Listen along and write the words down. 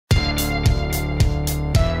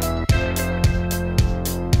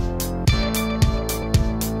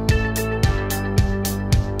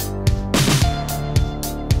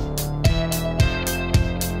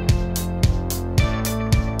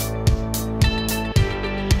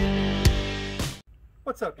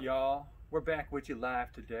What's up, y'all? We're back with you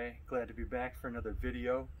live today. Glad to be back for another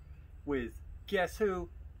video with, guess who?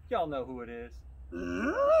 Y'all know who it is.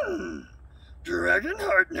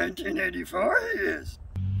 Dragonheart 1984 he is.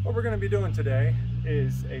 What we're going to be doing today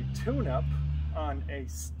is a tune-up on a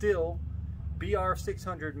STIHL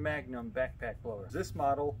BR600 Magnum backpack blower. This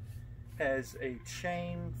model has a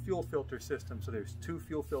chain fuel filter system, so there's 2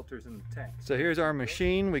 fuel filters in the tank. So here's our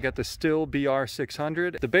machine. We got the STIHL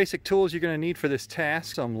BR600. The basic tools you're going to need for this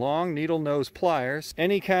task: some long needle nose pliers,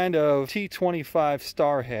 any kind of T25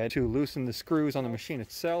 star head to loosen the screws on the machine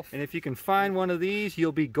itself. And if you can find one of these,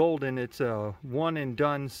 you'll be golden. It's a one and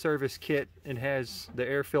done service kit. It has the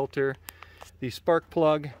air filter, the spark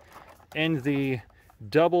plug, and the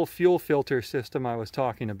double fuel filter system I was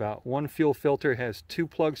talking about. One fuel filter has 2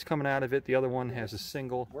 plugs coming out of it, the other one has a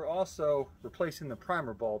single. We're also replacing the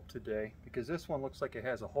primer bulb today because this one looks like it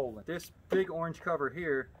has a hole in it. This big orange cover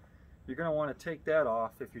here, you're going to want to take that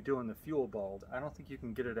off if you're doing the fuel bulb. I don't think you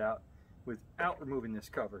can get it out without removing this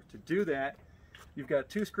cover. To do that, you've got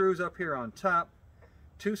 2 screws up here on top,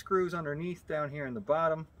 2 screws underneath down here in the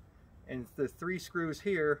bottom, and the 3 screws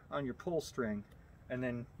here on your pull string. And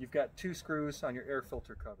then you've got 2 screws on your air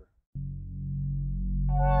filter cover.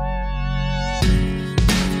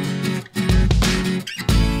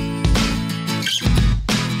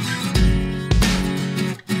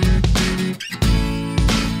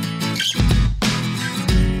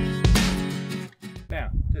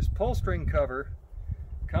 Now, this pull string cover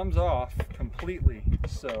comes off completely,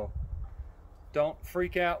 so don't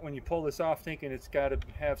freak out when you pull this off thinking it's got to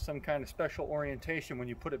have some kind of special orientation when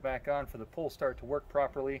you put it back on for the pull start to work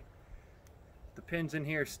properly. The pins in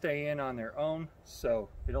here stay in on their own, so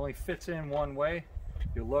it only fits in one way.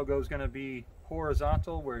 Your logo is going to be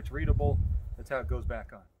horizontal where it's readable. That's how it goes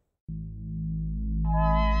back on.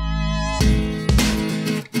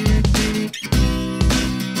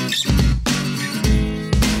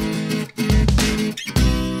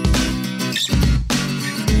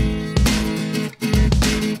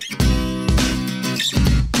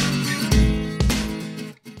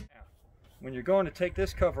 When you're going to take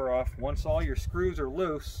this cover off, once all your screws are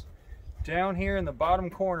loose, down here in the bottom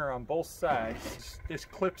corner on both sides, this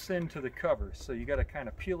clips into the cover. So you got to kind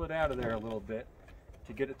of peel it out of there a little bit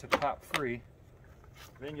to get it to pop free.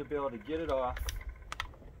 Then you'll be able to get it off.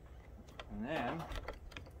 And then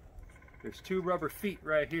there's 2 rubber feet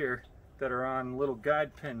right here that are on little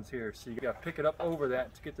guide pins here. So you got to pick it up over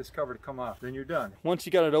that to get this cover to come off. Then you're done. Once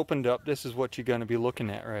you got it opened up, this is what you're going to be looking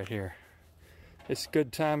at right here. It's a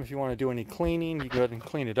good time if you want to do any cleaning, you go ahead and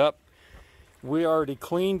clean it up. We already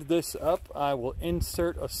cleaned this up. I will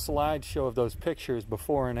insert a slideshow of those pictures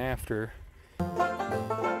before and after.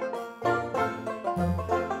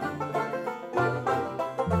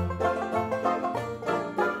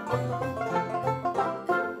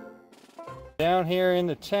 Down here in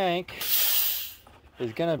the tank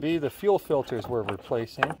is going to be the fuel filters we're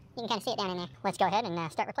replacing. You can kind of see it down in there. Let's go ahead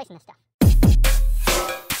and start replacing this stuff.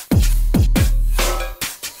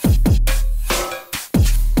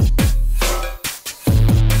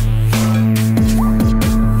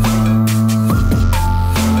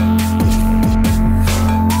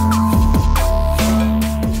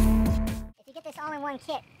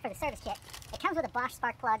 Kit for the service kit. It comes with a Bosch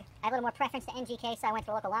spark plug. I have a little more preference to NGK, so I went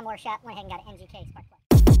to a local lawnmower shop, went ahead and got an NGK spark plug.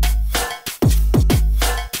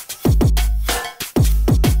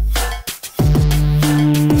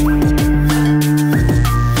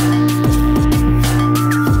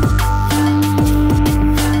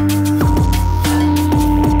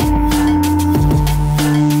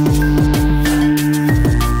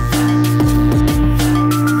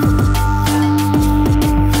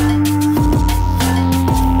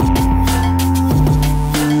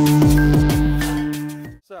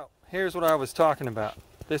 Here's what I was talking about.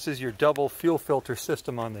 This is your double fuel filter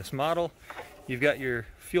system on this model. You've got your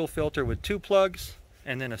fuel filter with 2 plugs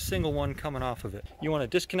and then a single one coming off of it. You want to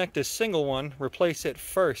disconnect this single one, replace it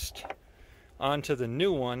first onto the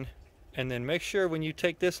new one, and then make sure when you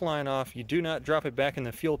take this line off, you do not drop it back in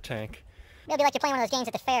the fuel tank. It'll be like you're playing one of those games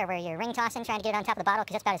at the fair where you're ring tossing, trying to get it on top of the bottle,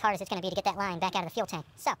 because that's about as hard as it's going to be to get that line back out of the fuel tank.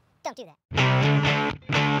 So, don't do that.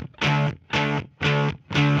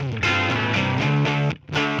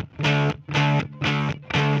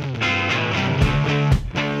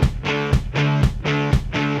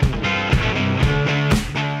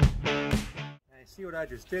 See what I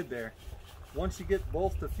just did there? Once you get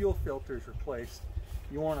both the fuel filters replaced,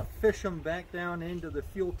 you want to fish them back down into the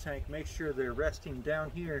fuel tank. Make sure they're resting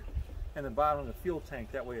down here in the bottom of the fuel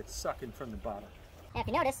tank. That way it's sucking from the bottom. Now if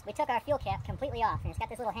you notice, we took our fuel cap completely off, and it's got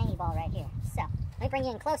this little hangy ball right here. So, let me bring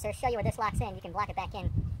you in closer, show you where this locks in. You can block it back in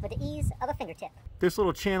with the ease of a fingertip. This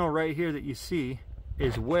little channel right here that you see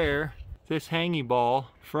is where this hanging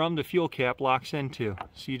ball from the fuel cap locks into.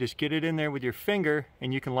 So you just get it in there with your finger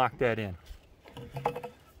and you can lock that in.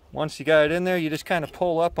 Once you got it in there, you just kind of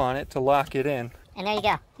pull up on it to lock it in. And there you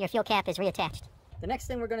go, your fuel cap is reattached. The next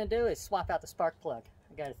thing we're going to do is swap out the spark plug.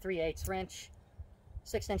 I got a 3/8 wrench,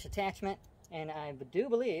 6-inch attachment, and I do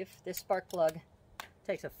believe this spark plug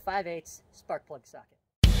takes a 5/8 spark plug socket.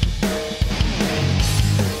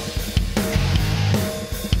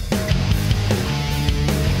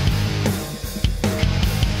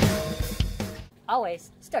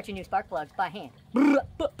 Always start your new spark plugs by hand.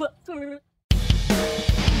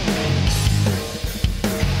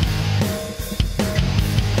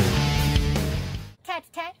 Tight's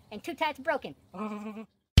tight and too tight's broken.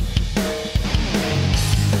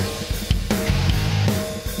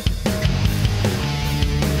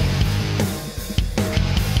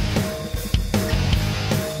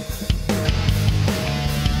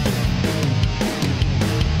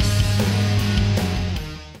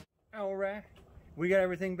 Alright, we got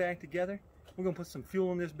everything back together. We're gonna put some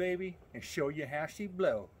fuel in this baby and show you how she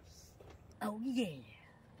blows. Oh yeah,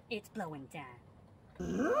 it's blowing time.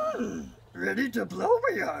 Ready to blow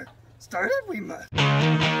we are. Start it we must.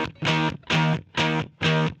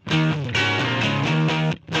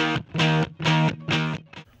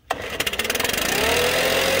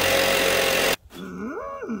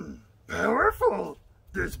 Powerful.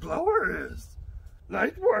 This blower is.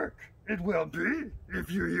 Light work. It will be if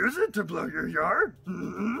you use it to blow your yard.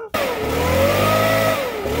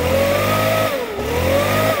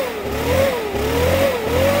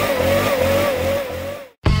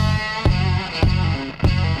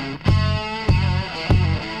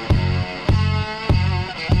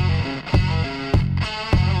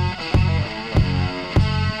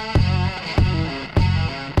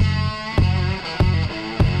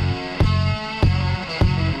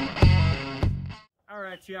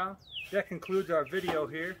 Alright y'all, that concludes our video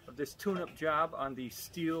here of this tune-up job on the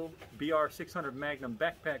STIHL BR600 Magnum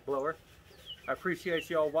backpack blower. I appreciate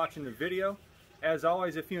y'all watching the video. As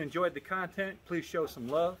always, if you enjoyed the content, please show some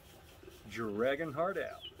love. Dragonheart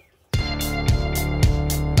out.